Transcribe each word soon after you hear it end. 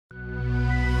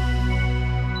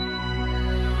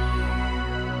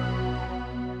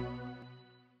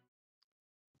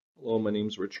Hello, my name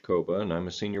is Rich Koba, and I'm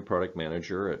a Senior Product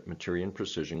Manager at Materion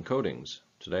Precision Coatings.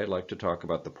 Today I'd like to talk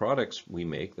about the products we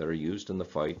make that are used in the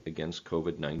fight against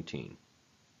COVID-19.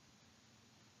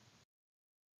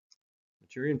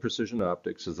 Materion Precision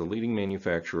Optics is the leading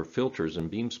manufacturer of filters and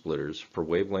beam splitters for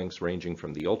wavelengths ranging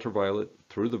from the ultraviolet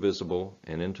through the visible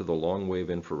and into the long-wave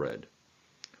infrared.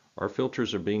 Our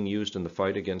filters are being used in the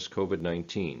fight against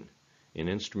COVID-19 in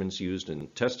instruments used in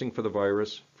testing for the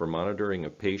virus, for monitoring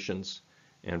of patients,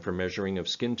 and for measuring of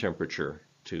skin temperature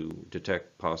to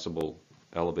detect possible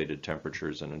elevated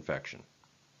temperatures and infection.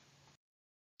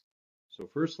 So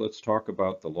first, let's talk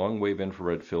about the long-wave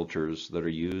infrared filters that are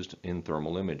used in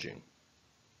thermal imaging.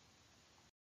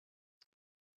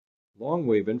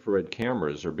 Long-wave infrared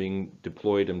cameras are being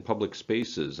deployed in public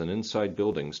spaces and inside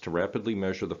buildings to rapidly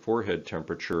measure the forehead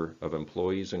temperature of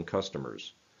employees and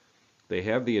customers. They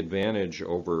have the advantage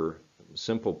over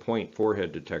simple point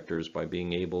forehead detectors by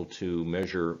being able to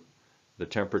measure the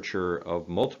temperature of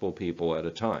multiple people at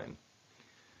a time.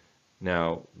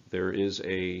 Now, there is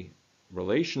a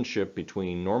relationship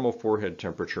between normal forehead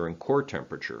temperature and core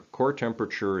temperature. Core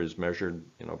temperature is measured,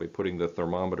 by putting the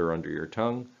thermometer under your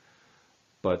tongue,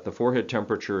 but the forehead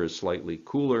temperature is slightly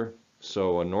cooler,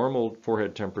 so a normal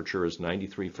forehead temperature is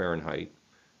 93 Fahrenheit,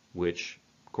 which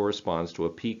corresponds to a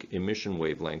peak emission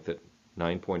wavelength at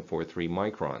 9.43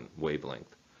 micron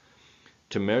wavelength.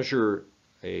 To measure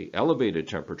an elevated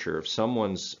temperature, if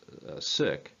someone's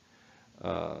sick,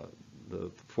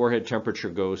 the forehead temperature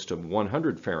goes to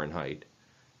 100 Fahrenheit,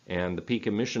 and the peak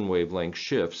emission wavelength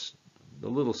shifts a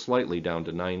little slightly down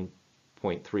to 9.32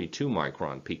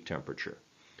 micron peak temperature.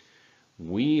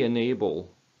 We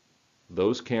enable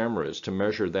those cameras to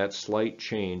measure that slight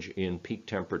change in peak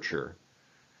temperature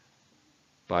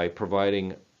by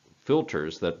providing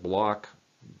filters that block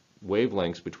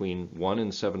wavelengths between 1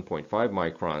 and 7.5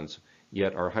 microns,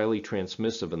 yet are highly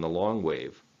transmissive in the long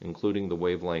wave, including the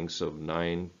wavelengths of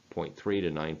 9.3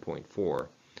 to 9.4.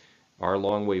 Our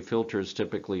long wave filters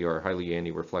typically are highly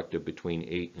anti-reflective between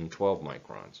 8 and 12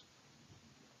 microns.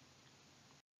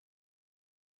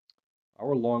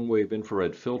 Our long wave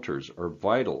infrared filters are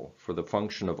vital for the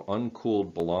function of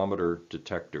uncooled bolometer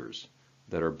detectors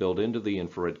that are built into the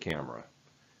infrared camera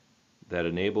that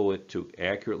enable it to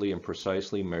accurately and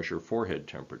precisely measure forehead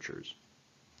temperatures.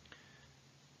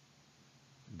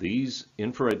 These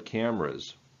infrared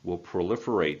cameras will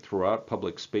proliferate throughout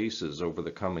public spaces over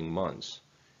the coming months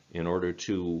in order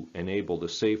to enable the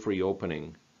safe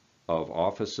reopening of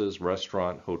offices,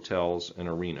 restaurants, hotels, and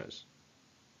arenas.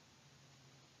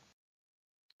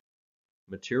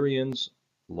 Materion's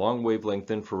long wavelength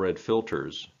infrared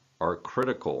filters are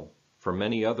critical for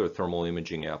many other thermal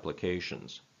imaging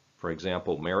applications. For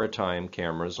example, maritime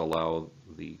cameras allow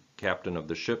the captain of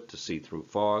the ship to see through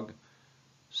fog,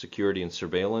 security and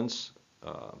surveillance,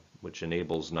 which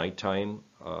enables nighttime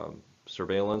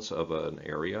surveillance of an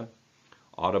area,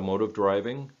 automotive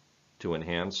driving to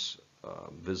enhance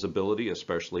visibility,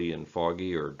 especially in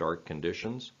foggy or dark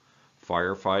conditions,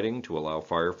 firefighting to allow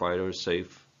firefighters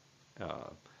safe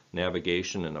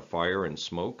navigation in a fire and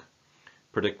smoke,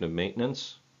 predictive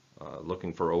maintenance,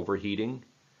 looking for overheating,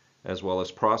 as well as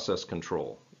process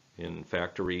control in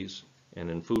factories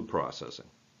and in food processing.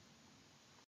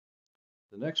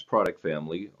 The next product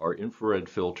family are infrared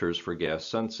filters for gas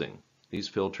sensing. These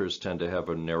filters tend to have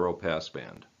a narrow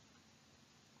passband.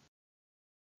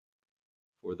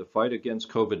 For the fight against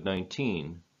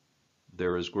COVID-19,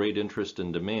 there is great interest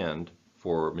and demand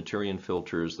for Materion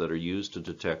filters that are used to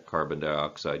detect carbon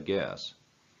dioxide gas.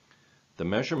 The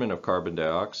measurement of carbon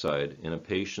dioxide in a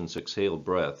patient's exhaled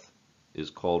breath is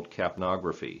called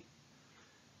capnography.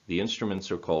 The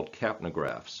instruments are called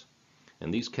capnographs,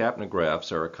 and these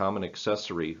capnographs are a common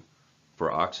accessory for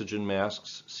oxygen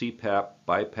masks, CPAP,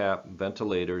 BiPAP,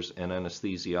 ventilators, and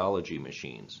anesthesiology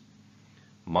machines.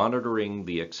 Monitoring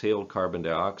the exhaled carbon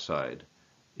dioxide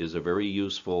is a very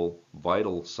useful,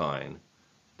 vital sign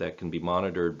that can be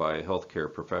monitored by a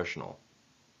healthcare professional.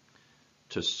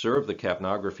 To serve the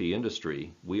capnography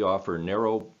industry, we offer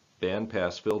narrow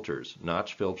bandpass filters,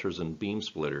 notch filters, and beam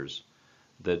splitters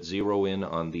that zero in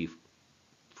on the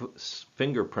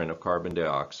fingerprint of carbon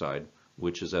dioxide,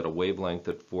 which is at a wavelength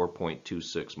at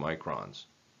 4.26 microns.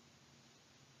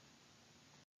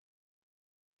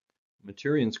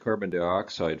 Materion's carbon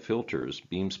dioxide filters,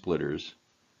 beam splitters,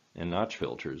 and notch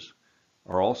filters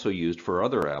are also used for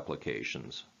other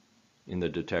applications in the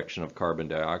detection of carbon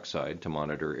dioxide to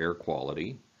monitor air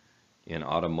quality, in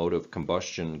automotive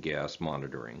combustion gas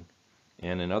monitoring,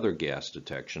 and in other gas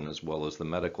detection, as well as the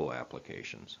medical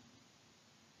applications.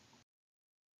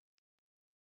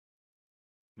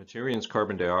 Materion's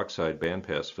carbon dioxide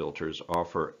bandpass filters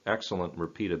offer excellent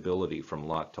repeatability from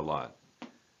lot to lot.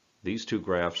 These two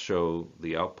graphs show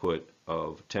the output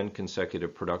of 10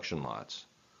 consecutive production lots.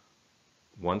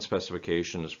 One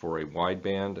specification is for a wide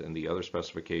band and the other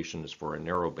specification is for a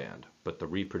narrow band, but the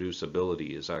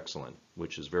reproducibility is excellent,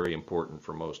 which is very important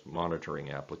for most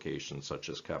monitoring applications such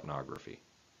as capnography.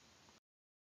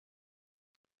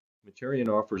 Materion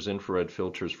offers infrared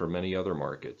filters for many other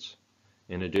markets.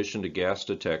 In addition to gas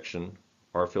detection,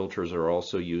 our filters are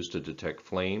also used to detect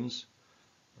flames,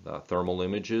 thermal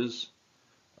images,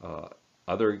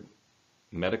 other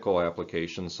medical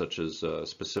applications such as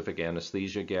specific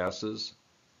anesthesia gases,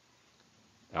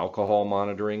 alcohol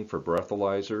monitoring for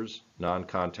breathalyzers,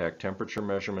 non-contact temperature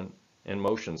measurement, and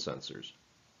motion sensors.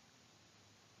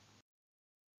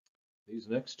 These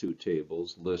next two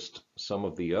tables list some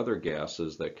of the other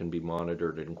gases that can be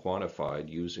monitored and quantified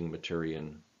using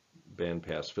Materion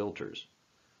bandpass filters.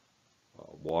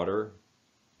 Water,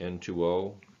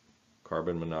 N2O,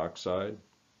 carbon monoxide,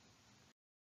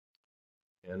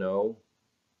 NO,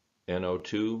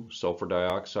 NO2, sulfur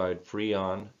dioxide,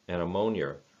 freon, and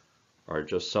ammonia are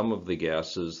just some of the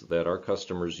gases that our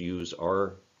customers use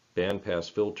our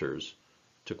bandpass filters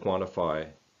to quantify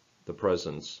the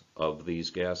presence of these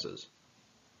gases.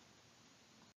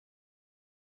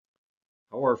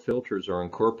 How our filters are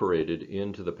incorporated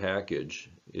into the package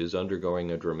is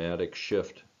undergoing a dramatic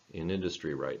shift in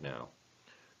industry right now.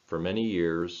 For many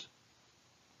years,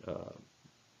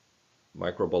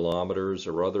 microbolometers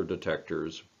or other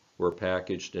detectors were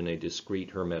packaged in a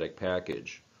discrete hermetic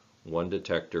package, one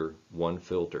detector, one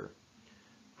filter.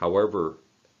 However,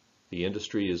 the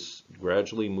industry is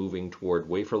gradually moving toward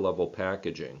wafer level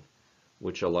packaging,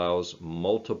 which allows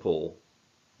multiple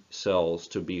cells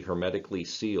to be hermetically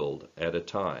sealed at a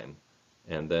time,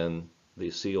 and then the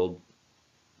sealed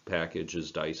package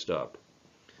is diced up.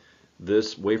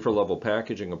 This wafer level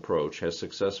packaging approach has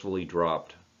successfully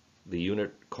dropped the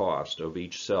unit cost of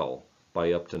each cell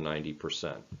by up to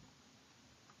 90%.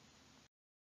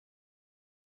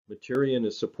 Materion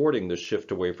is supporting this shift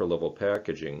to wafer level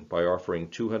packaging by offering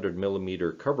 200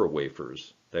 millimeter cover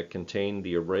wafers that contain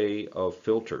the array of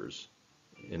filters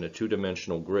in a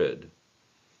two-dimensional grid.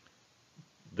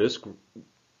 This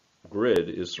grid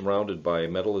is surrounded by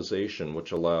metallization,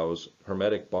 which allows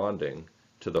hermetic bonding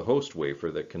to the host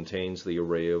wafer that contains the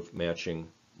array of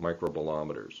matching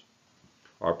microbolometers.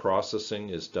 Our processing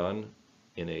is done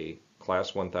in a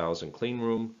Class 1000 clean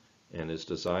room and is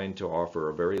designed to offer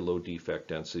a very low defect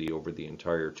density over the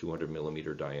entire 200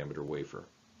 millimeter diameter wafer.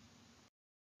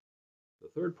 The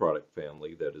third product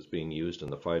family that is being used in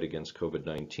the fight against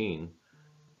COVID-19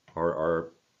 are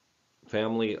our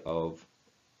family of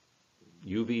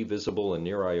UV visible and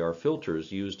near IR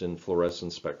filters used in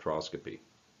fluorescence spectroscopy.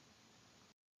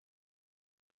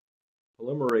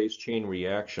 Polymerase chain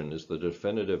reaction is the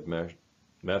definitive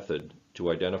method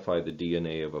to identify the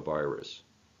DNA of a virus.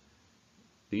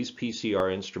 These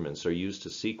PCR instruments are used to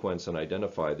sequence and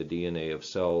identify the DNA of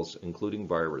cells, including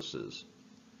viruses.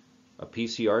 A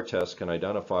PCR test can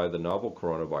identify the novel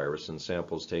coronavirus in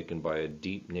samples taken by a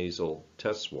deep nasal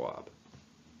test swab.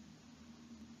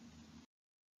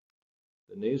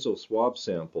 The nasal swab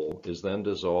sample is then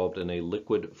dissolved in a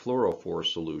liquid fluorophore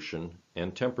solution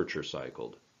and temperature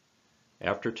cycled.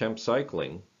 After temp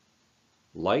cycling,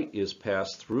 light is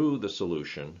passed through the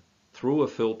solution through a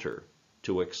filter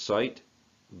to excite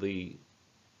the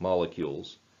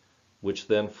molecules, which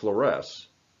then fluoresce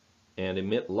and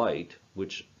emit light,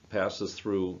 which passes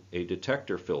through a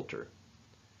detector filter.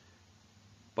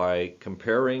 By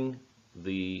comparing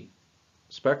the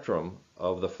spectrum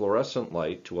of the fluorescent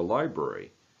light to a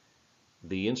library,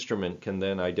 the instrument can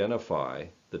then identify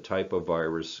the type of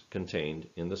virus contained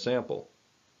in the sample.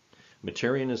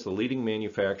 Materion is the leading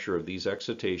manufacturer of these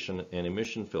excitation and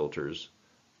emission filters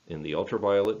in the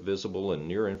ultraviolet, visible, and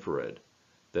near infrared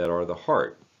that are the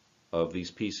heart of these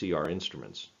PCR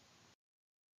instruments.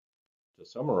 To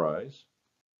summarize,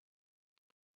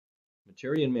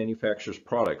 Materion manufactures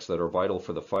products that are vital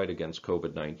for the fight against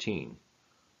COVID-19.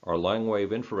 Our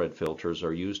long-wave infrared filters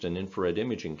are used in infrared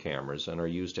imaging cameras and are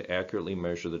used to accurately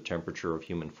measure the temperature of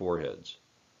human foreheads.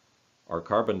 Our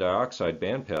carbon dioxide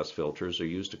bandpass filters are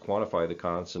used to quantify the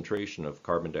concentration of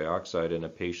carbon dioxide in a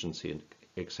patient's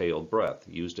exhaled breath,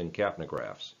 used in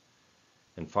capnographs.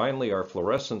 And finally, our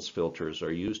fluorescence filters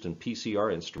are used in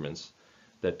PCR instruments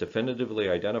that definitively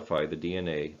identify the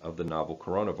DNA of the novel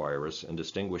coronavirus and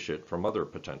distinguish it from other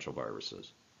potential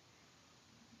viruses.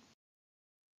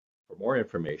 For more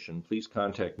information, please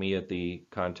contact me at the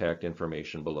contact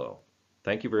information below.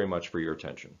 Thank you very much for your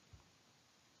attention.